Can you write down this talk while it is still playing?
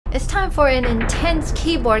It's time for an intense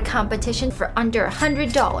keyboard competition for under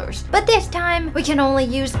 $100. But this time, we can only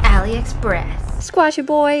use AliExpress. Squashy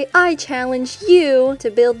Boy, I challenge you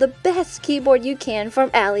to build the best keyboard you can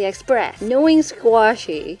from AliExpress. Knowing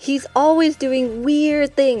Squashy, he's always doing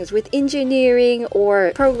weird things with engineering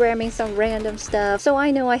or programming some random stuff, so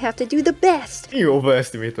I know I have to do the best. You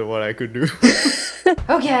overestimated what I could do.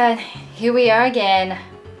 Oh god, here we are again.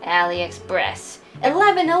 AliExpress.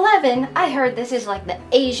 11/11, I heard this is like the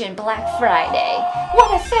Asian Black Friday.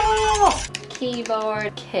 What a sale!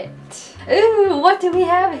 Keyboard kit. Ooh, what do we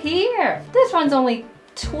have here? This one's only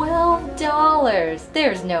 $12.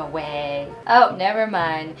 There's no way. Oh, never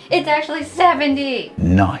mind. It's actually $70.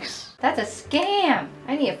 Nice. That's a scam.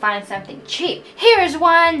 I need to find something cheap. Here's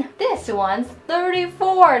one. This one's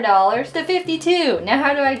 $34 to $52. Now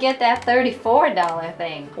how do I get that $34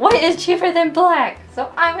 thing? White is cheaper than black,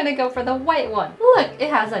 so I'm gonna go for the white one. Look, it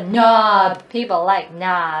has a knob. People like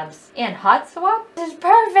knobs. And hot swap? This is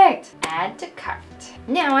perfect. Add to cart.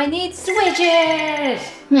 Now I need switches.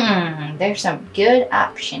 There's some good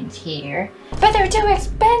options here, but they're too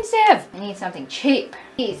expensive. I need something cheap.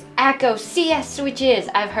 These Acco CS switches,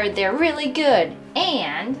 I've heard they're really good.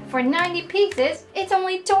 And for 90 pieces, it's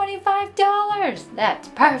only $25. That's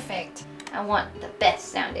perfect. I want the best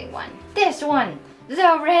sounding one. This one,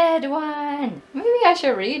 the red one. Maybe I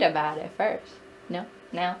should read about it first. No?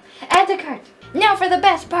 Now, add to cart. Now for the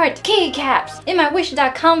best part, keycaps. In my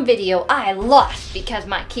wish.com video, I lost because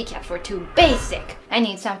my keycaps were too basic. I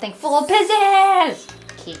need something full of pizzazz.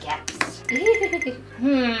 Keycaps.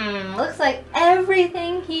 Looks like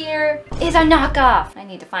everything here is a knockoff. I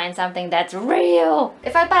need to find something that's real.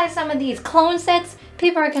 If I buy some of these clone sets,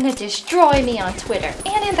 people are gonna destroy me on Twitter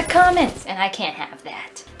and in the comments, and I can't have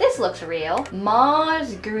that. This looks real.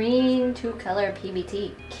 Moss green 2-color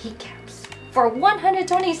PBT keycaps. For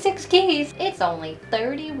 126 keys, it's only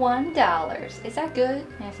 $31. Is that good?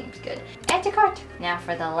 That seems good. Add to cart. Now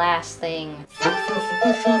for the last thing.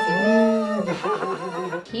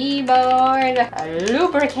 Keyboard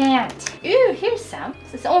lubricant. Ooh, here's some.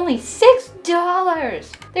 This is only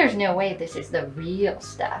 $6. There's no way this is the real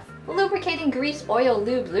stuff. Lubricating grease oil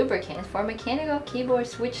lube lubricant for mechanical keyboard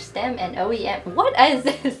switch stem and OEM. What is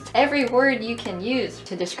this? Every word you can use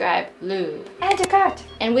to describe lube. Add to cart.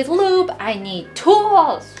 And with lube, I need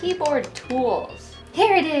tools. Keyboard tools.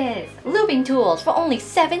 Here it is. Lubing tools for only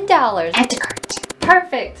 $7. Add to cart.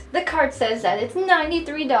 Perfect. The cart says that it's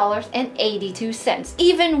 $93.82,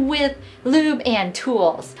 even with lube and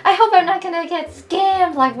tools. I hope I'm not gonna get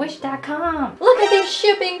scammed like wish.com. Look at these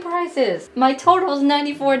shipping prices. My total is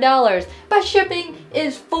 $94, but shipping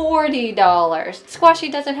is $40. Squashy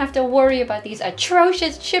doesn't have to worry about these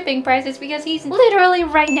atrocious shipping prices because he's literally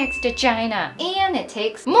right next to China. And it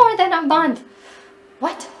takes more than a month.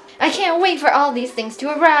 What? I can't wait for all these things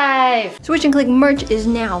to arrive! Switch and Click merch is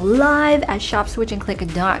now live at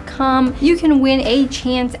shopswitchandclick.com. You can win a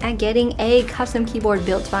chance at getting a custom keyboard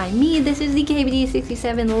built by me. This is the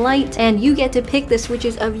KBD67 Lite, and you get to pick the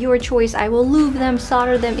switches of your choice. I will lube them,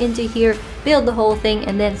 solder them into here, build the whole thing,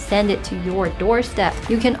 and then send it to your doorstep.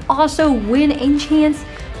 You can also win a chance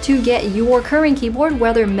to get your current keyboard,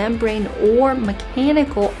 whether membrane or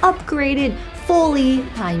mechanical, upgraded fully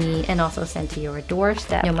by me and also sent to your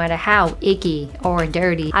doorstep. No matter how icky or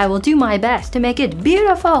dirty, I will do my best to make it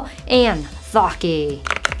beautiful and thocky.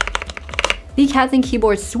 The Captain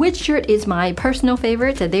Keyboard sweatshirt is my personal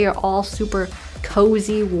favorite. They are all super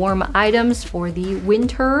cozy, warm items for the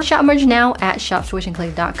winter. Shop merch now at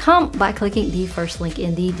shopswitchandclick.com by clicking the first link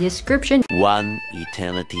in the description. One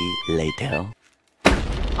eternity later.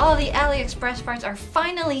 All the AliExpress parts are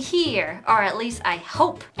finally here, or at least I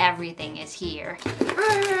hope everything is here.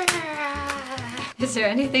 Is there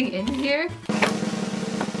anything in here?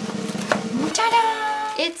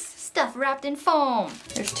 Ta-da! It's stuff wrapped in foam.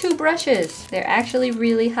 There's 2 brushes. They're actually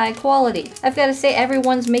really high quality. I've got to say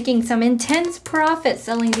everyone's making some intense profit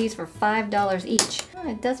selling these for $5 each. Oh,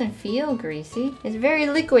 it doesn't feel greasy. It's very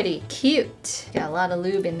liquidy. Cute. Got a lot of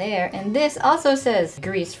lube in there. And this also says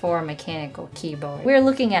grease for mechanical keyboard. We're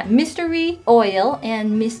looking at mystery oil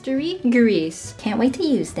and mystery grease. Can't wait to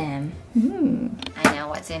use them. I know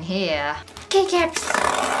what's in here. Keycaps.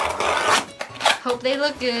 Hope they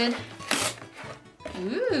look good.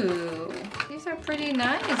 Ooh, these are pretty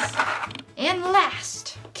nice. And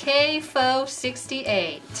last,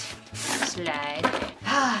 KFO68. Slide.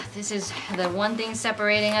 Ah, this is the one thing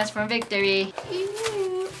separating us from victory.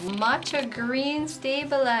 Ew. Matcha green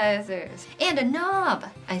stabilizers. And a knob.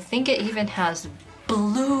 I think it even has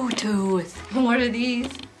Bluetooth. What are these?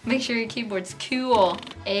 Make sure your keyboard's cool.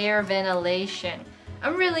 Air ventilation.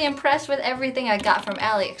 I'm really impressed with everything I got from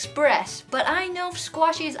AliExpress, but I know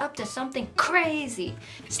Squashy is up to something crazy.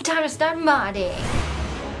 It's time to start modding.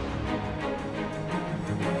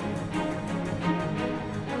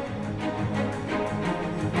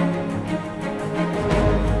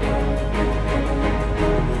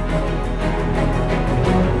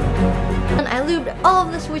 I lubed all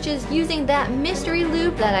of the switches using that mystery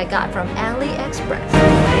lube that I got from AliExpress.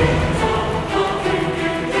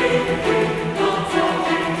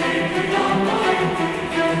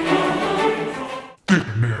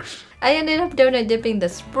 I ended up donut dipping the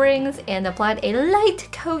springs and applied a light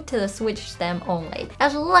coat to the switch stem only,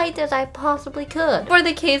 as light as I possibly could. For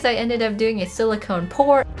the case, I ended up doing a silicone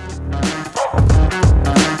pour.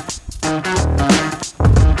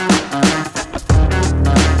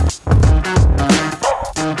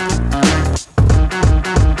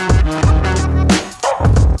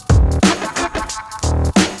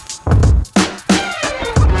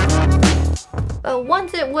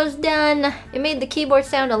 Once it was done, it made the keyboard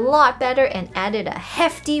sound a lot better and added a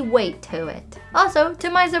hefty weight to it. Also, to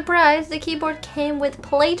my surprise, the keyboard came with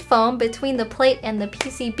plate foam between the plate and the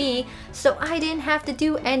PCB, so I didn't have to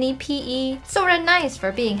do any PE. Sorta nice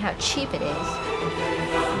for being how cheap it is.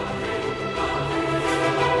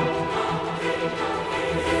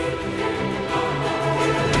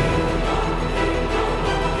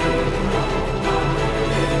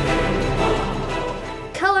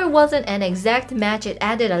 Wasn't an exact match, it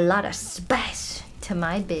added a lot of spice to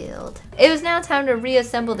my build. It was now time to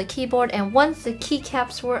reassemble the keyboard, and once the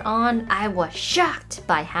keycaps were on, I was shocked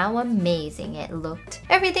by how amazing it looked.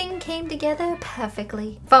 Everything came together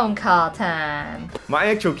perfectly. Phone call time. My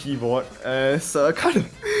actual keyboard is kind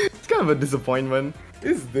of a disappointment.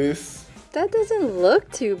 Is this? That doesn't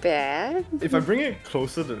look too bad. If I bring it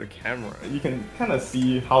closer to the camera, you can kind of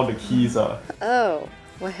see how the keys are. Oh.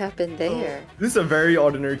 What happened there? This is a very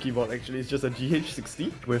ordinary keyboard actually. It's just a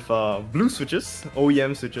GH60 with blue switches,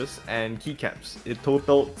 OEM switches, and keycaps. It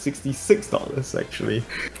totaled $66 actually.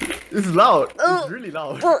 It's loud. It's really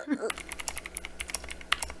loud.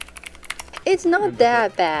 It's not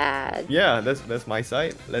that bad. Yeah, that's my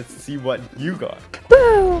side. Let's see what you got.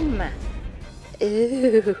 Boom!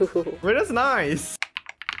 Ew. Well, that's nice.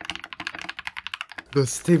 The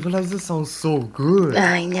stabilizer sounds so good.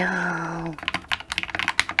 I know.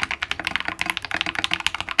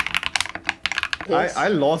 I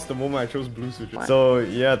lost the moment I chose blue switches. What? So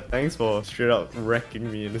yeah, thanks for straight up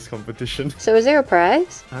wrecking me in this competition. So is there a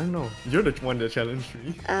prize? I don't know. You're the one that challenged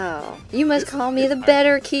me. Oh. You must call me the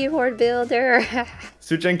better keyboard builder.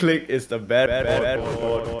 Switch and click is the bad.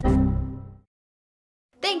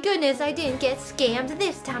 Thank goodness I didn't get scammed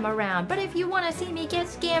this time around. But if you want to see me get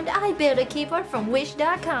scammed, I built a keyboard from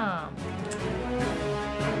Wish.com.